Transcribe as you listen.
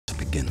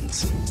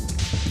begins.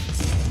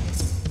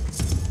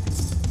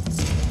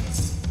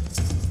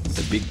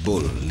 The big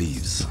bull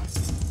leaves.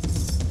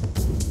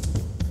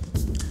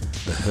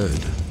 The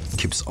herd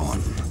keeps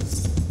on.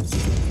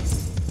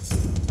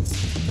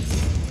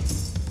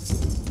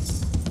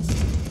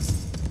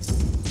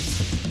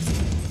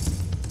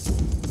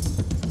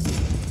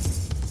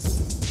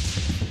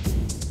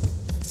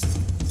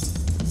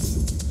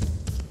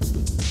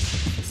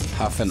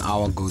 Half an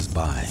hour goes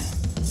by.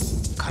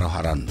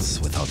 Karoha runs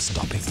without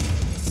stopping.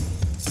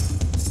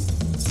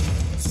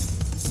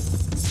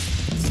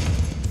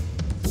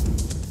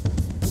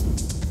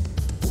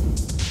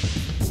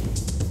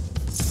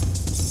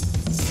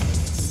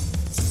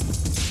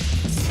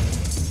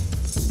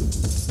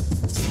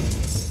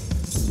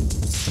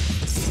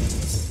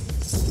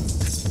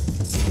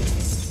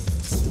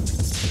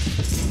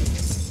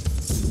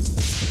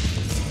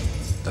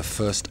 The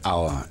first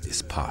hour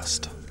is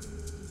past.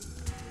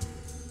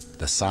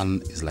 The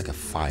sun is like a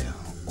fire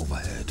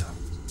overhead.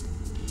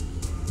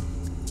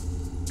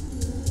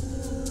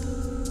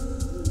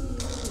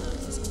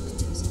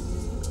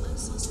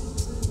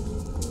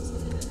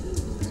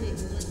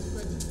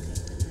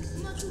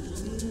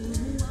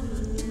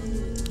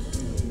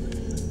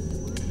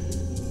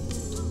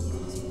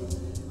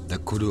 The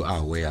kudu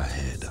are way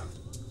ahead.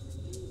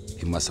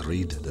 He must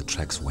read the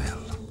tracks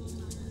well.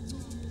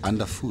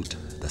 Underfoot,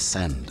 the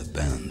sand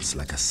burns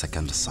like a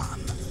second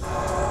sun.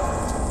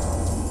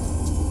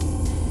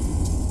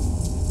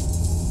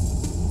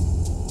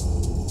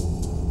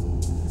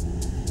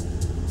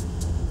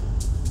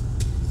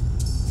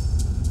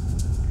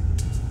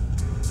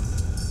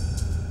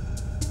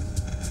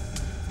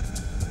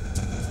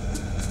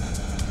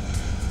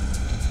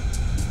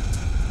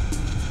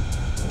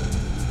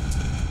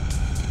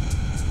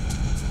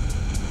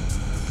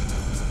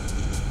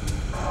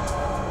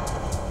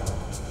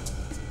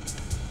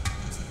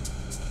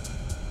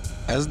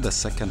 As the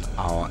second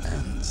hour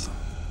ends,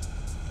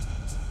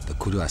 the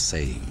kudu are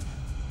saying,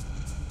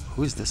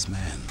 "Who is this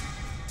man?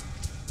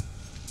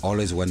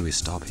 Always when we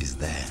stop, he's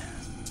there."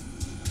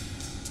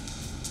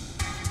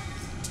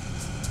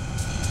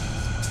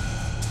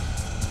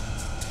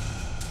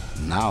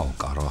 Now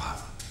Karoha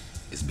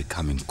is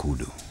becoming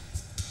kudu.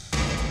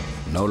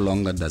 No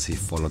longer does he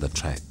follow the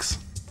tracks.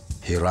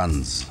 He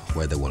runs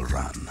where they will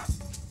run.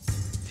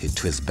 He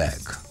twists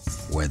back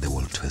where they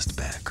will twist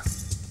back.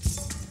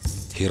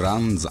 He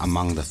runs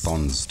among the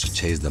thorns to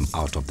chase them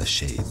out of the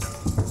shade.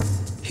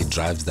 He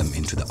drives them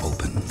into the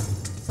open.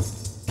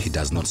 He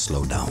does not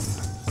slow down.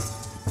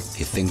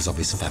 He thinks of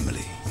his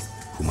family,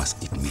 who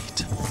must eat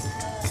meat.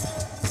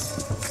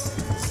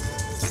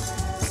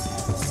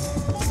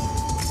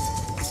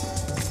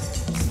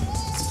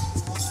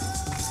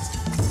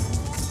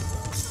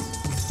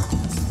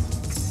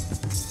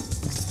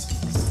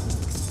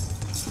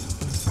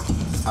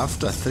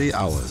 After 3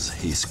 hours,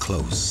 he is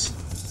close,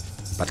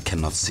 but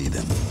cannot see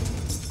them.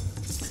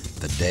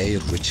 The day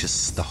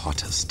reaches the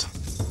hottest.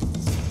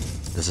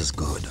 This is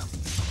good.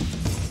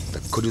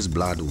 The kudu's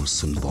blood will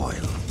soon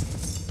boil.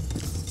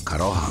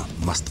 Karoha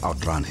must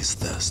outrun his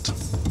thirst.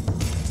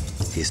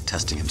 He is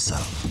testing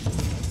himself.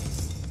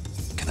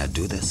 Can I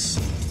do this?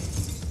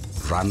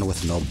 Run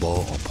with no bow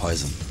or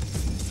poison.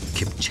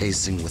 Keep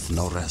chasing with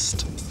no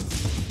rest.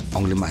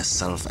 Only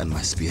myself and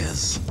my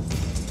spears.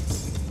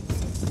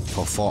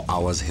 For 4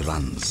 hours he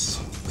runs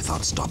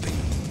without stopping.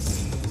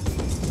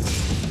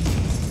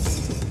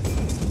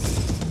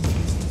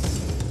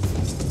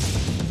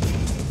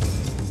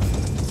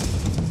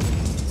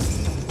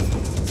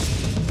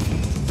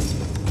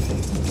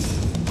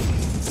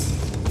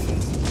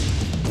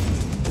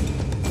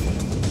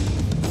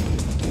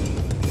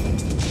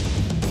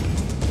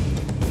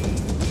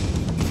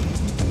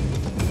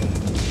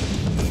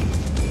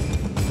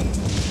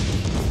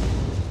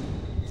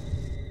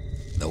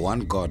 The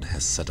one God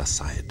has set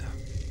aside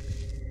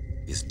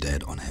is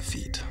dead on her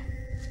feet.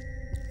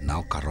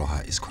 Now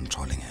Karoha is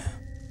controlling her.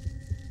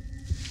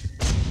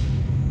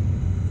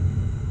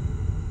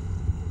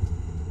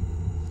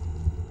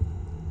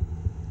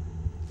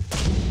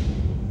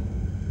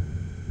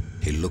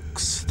 He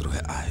looks through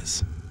her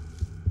eyes.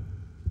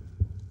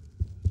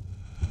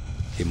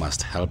 He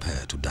must help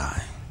her to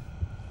die.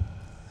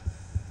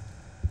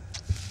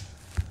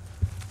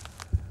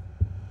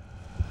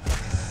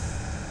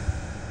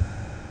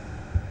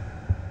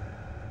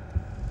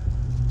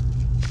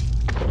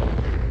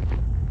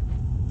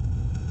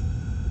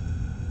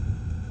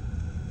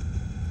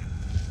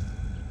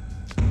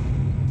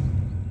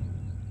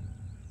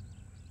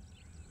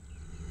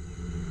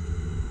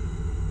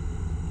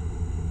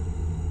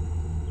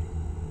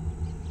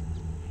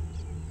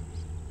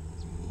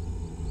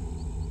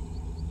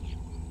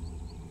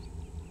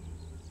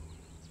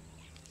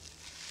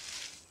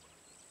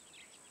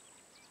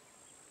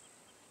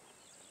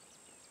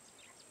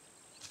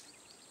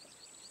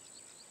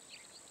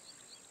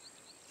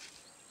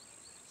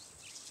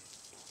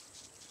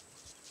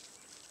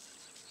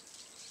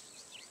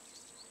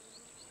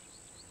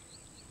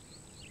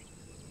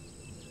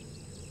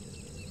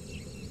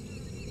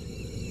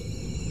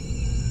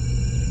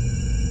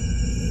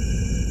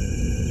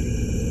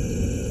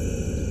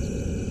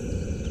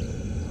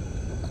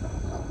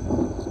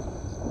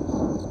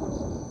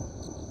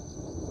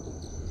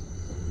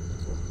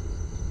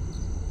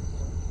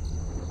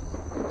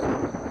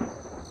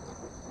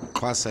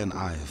 Twasa and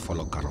I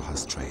follow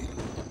Karoha's trail.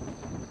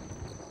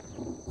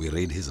 We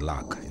read his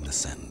luck in the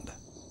sand.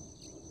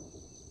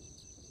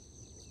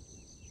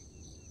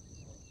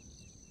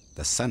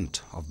 The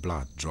scent of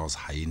blood draws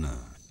hyena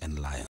and lion.